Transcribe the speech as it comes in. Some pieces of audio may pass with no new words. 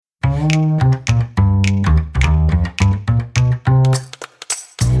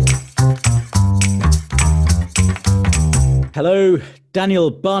Hello,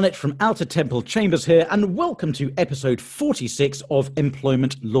 Daniel Barnett from Outer Temple Chambers here, and welcome to episode 46 of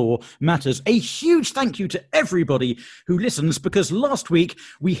Employment Law Matters. A huge thank you to everybody who listens, because last week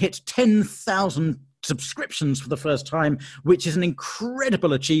we hit 10,000 subscriptions for the first time, which is an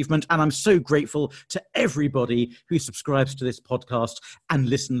incredible achievement, and I'm so grateful to everybody who subscribes to this podcast and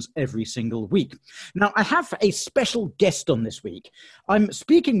listens every single week. Now, I have a special guest on this week. I'm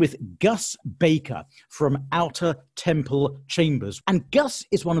speaking with Gus Baker from Outer Temple Chambers, and Gus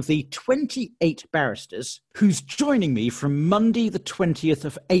is one of the 28 barristers who's joining me from Monday the 20th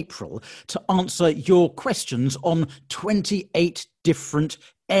of April to answer your questions on 28 different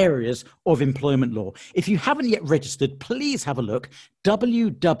areas of employment law. If you haven't yet registered, please have a look,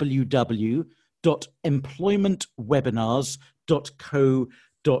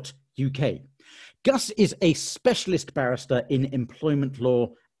 www.employmentwebinars.co.uk. Gus is a specialist barrister in employment law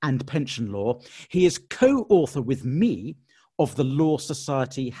and pension law. He is co-author with me of the Law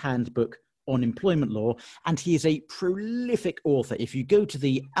Society Handbook on Employment Law, and he is a prolific author. If you go to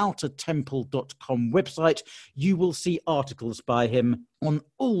the outertemple.com website, you will see articles by him on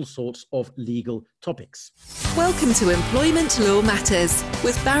all sorts of legal topics. Welcome to Employment Law Matters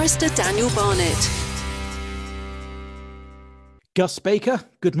with Barrister Daniel Barnett. Gus Baker,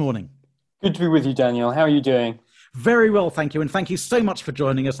 good morning. Good to be with you, Daniel. How are you doing? Very well, thank you. And thank you so much for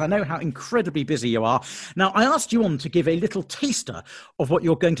joining us. I know how incredibly busy you are. Now, I asked you on to give a little taster of what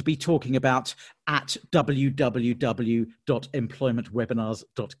you're going to be talking about at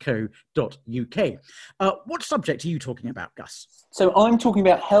www.employmentwebinars.co.uk. What subject are you talking about, Gus? So I'm talking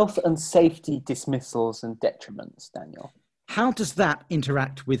about health and safety dismissals and detriments, Daniel. How does that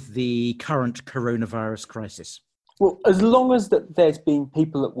interact with the current coronavirus crisis? Well, as long as that there's been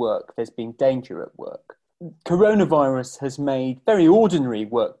people at work, there's been danger at work. Coronavirus has made very ordinary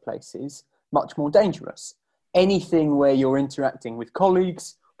workplaces much more dangerous. Anything where you're interacting with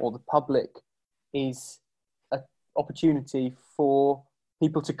colleagues or the public is an opportunity for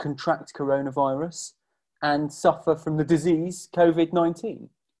people to contract coronavirus and suffer from the disease COVID-19.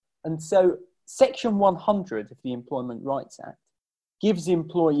 And so Section 100 of the Employment Rights Act gives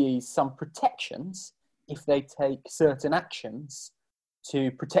employees some protections if they take certain actions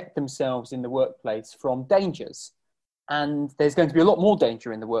to protect themselves in the workplace from dangers. And there's going to be a lot more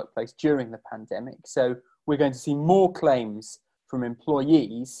danger in the workplace during the pandemic. So we're going to see more claims from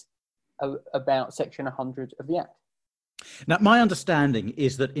employees about Section 100 of the Act. Now, my understanding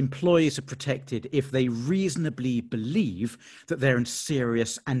is that employees are protected if they reasonably believe that they're in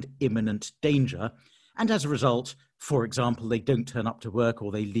serious and imminent danger. And as a result, for example, they don't turn up to work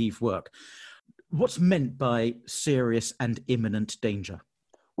or they leave work. What's meant by serious and imminent danger?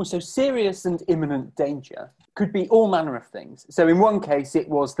 Well, so serious and imminent danger could be all manner of things. So in one case, it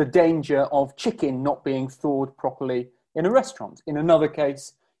was the danger of chicken not being thawed properly in a restaurant. In another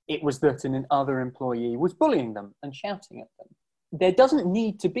case, it was that an other employee was bullying them and shouting at them. There doesn't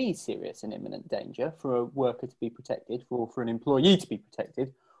need to be serious and imminent danger for a worker to be protected, or for an employee to be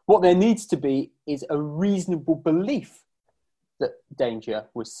protected. What there needs to be is a reasonable belief that danger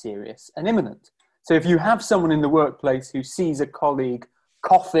was serious and imminent. So if you have someone in the workplace who sees a colleague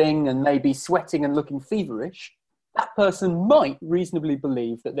coughing and maybe sweating and looking feverish, that person might reasonably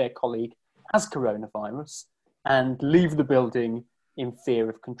believe that their colleague has coronavirus and leave the building in fear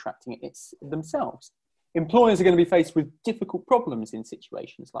of contracting it themselves. Employers are going to be faced with difficult problems in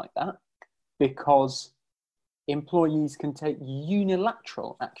situations like that, because employees can take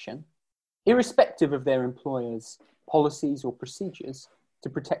unilateral action, irrespective of their employer's policies or procedures,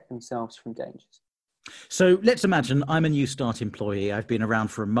 to protect themselves from dangers. So let's imagine I'm a new start employee. I've been around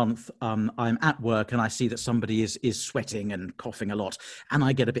for a month. I'm at work and I see that somebody is sweating and coughing a lot. And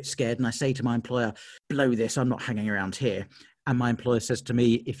I get a bit scared and I say to my employer, blow this, I'm not hanging around here. And my employer says to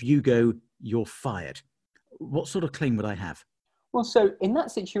me, if you go, you're fired. What sort of claim would I have? Well, so in that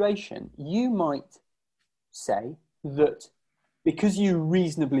situation, you might say that because you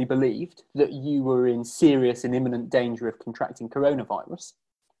reasonably believed that you were in serious and imminent danger of contracting coronavirus,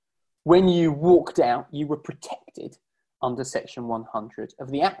 when you walked out, you were protected under Section 100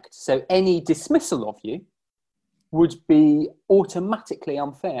 of the Act. So any dismissal of you would be automatically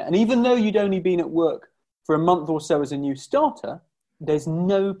unfair. And even though you'd only been at work for a month or so as a new starter, there's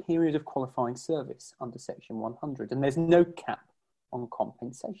no period of qualifying service under Section 100, and there's no cap on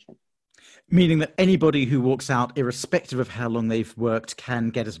compensation. Meaning that anybody who walks out, irrespective of how long they've worked,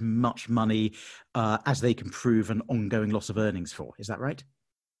 can get as much money as they can prove an ongoing loss of earnings for. Is that right?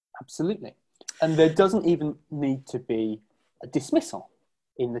 Absolutely. And there doesn't even need to be a dismissal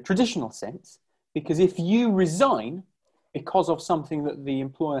in the traditional sense, because if you resign because of something that the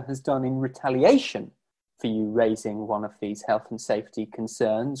employer has done in retaliation for you raising one of these health and safety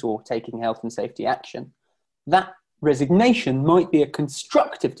concerns or taking health and safety action, that resignation might be a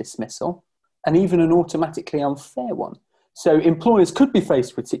constructive dismissal and even an automatically unfair one. So employers could be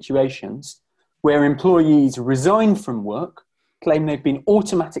faced with situations where employees resign from work, claim they've been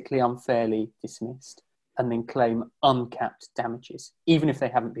automatically unfairly dismissed, and then claim uncapped damages, even if they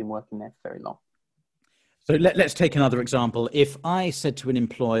haven't been working there for very long. So let's take another example. If I said to an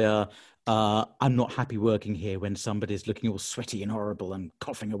employer, I'm not happy working here, when somebody's looking all sweaty and horrible and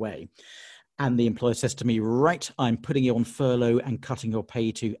coughing away, and the employer says to me, right, I'm putting you on furlough and cutting your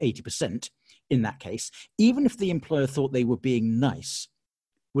pay to 80%, in that case, even if the employer thought they were being nice,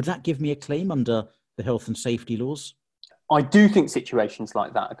 would that give me a claim under the health and safety laws? I do think situations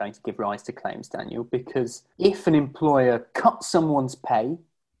like that are going to give rise to claims, Daniel, because if an employer cuts someone's pay,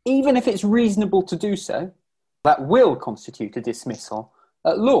 even if it's reasonable to do so, that will constitute a dismissal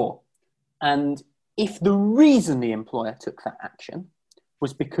at law. And if the reason the employer took that action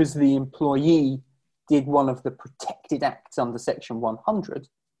was because the employee did one of the protected acts under Section 100,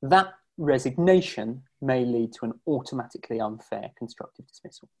 that resignation may lead to an automatically unfair constructive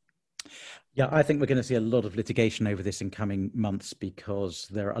dismissal. Yeah, I think we're going to see a lot of litigation over this in coming months, because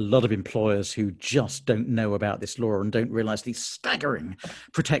there are a lot of employers who just don't know about this law and don't realise the staggering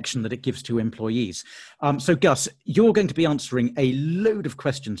protection that it gives to employees. So, Gus, you're going to be answering a load of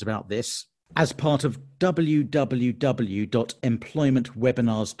questions about this as part of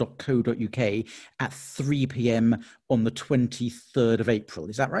www.employmentwebinars.co.uk at 3 p.m. on the 23rd of April.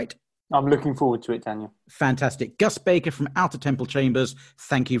 Is that right? I'm looking forward to it, Daniel. Fantastic. Gus Baker from Outer Temple Chambers,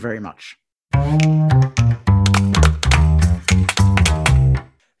 thank you very much.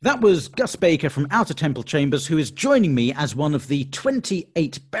 That was Gus Baker from Outer Temple Chambers, who is joining me as one of the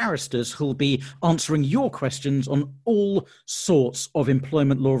 28 barristers who'll be answering your questions on all sorts of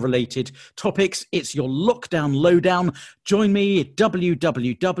employment law related topics. It's your lockdown lowdown. Join me at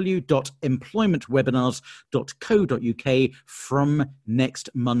www.employmentwebinars.co.uk from next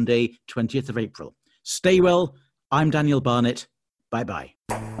Monday, 20th of April. Stay well. I'm Daniel Barnett. Bye-bye.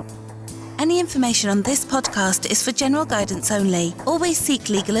 Any information on this podcast is for general guidance only. Always seek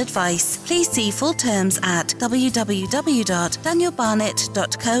legal advice. Please see full terms at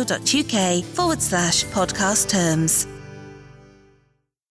www.danielbarnett.co.uk/podcast terms.